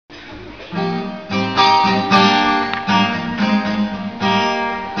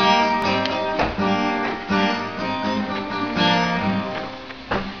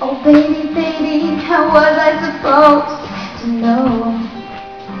Oh baby, baby, how was I supposed to know?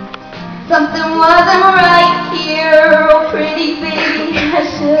 Something wasn't right here. Oh pretty baby, I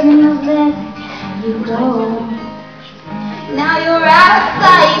shouldn't have let you go. Now you're out of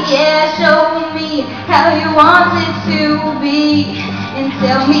sight, yeah, show me how you want it to be. And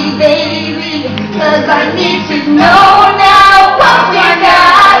tell me baby, cause I need to know now what we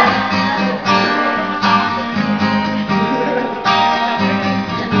got.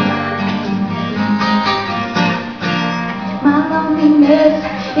 My loneliness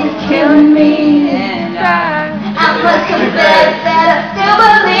is killing me, and I must confess that I still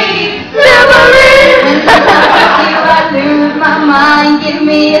believe. When I'm not with you I lose my mind. Give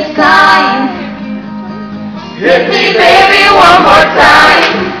me a sign. Hit me baby one more time.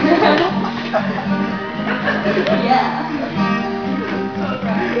 Yeah.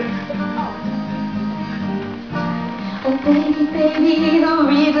 Oh baby, baby, the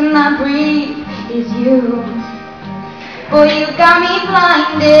reason I breathe is you. Boy, you got me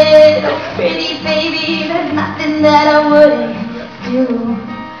blinded. Oh pretty baby, there's nothing that I wouldn't do.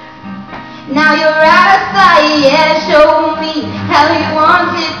 Now you're out of sight, yeah, show me how you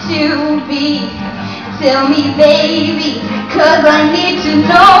want it to be. Tell me baby, cause I need to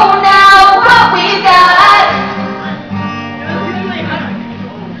know now what we got.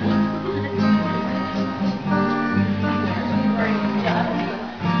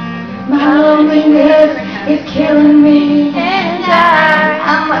 My loneliness is killing me, and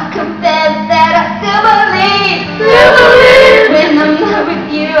I must confess that I still believe. When I'm not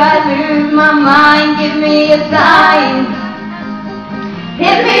with you I lose my mind. Give me a sign.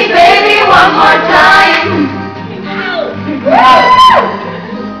 Hit me baby one more time.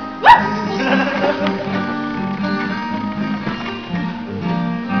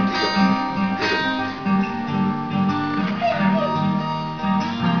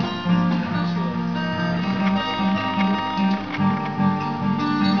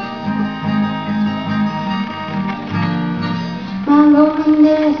 My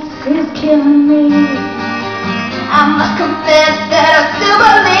loneliness is killing me. I must confess that I still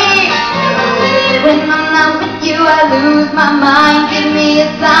believe. When I'm not with you I lose my mind. Give me a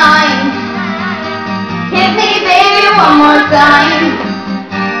sign. Hit me baby one more time.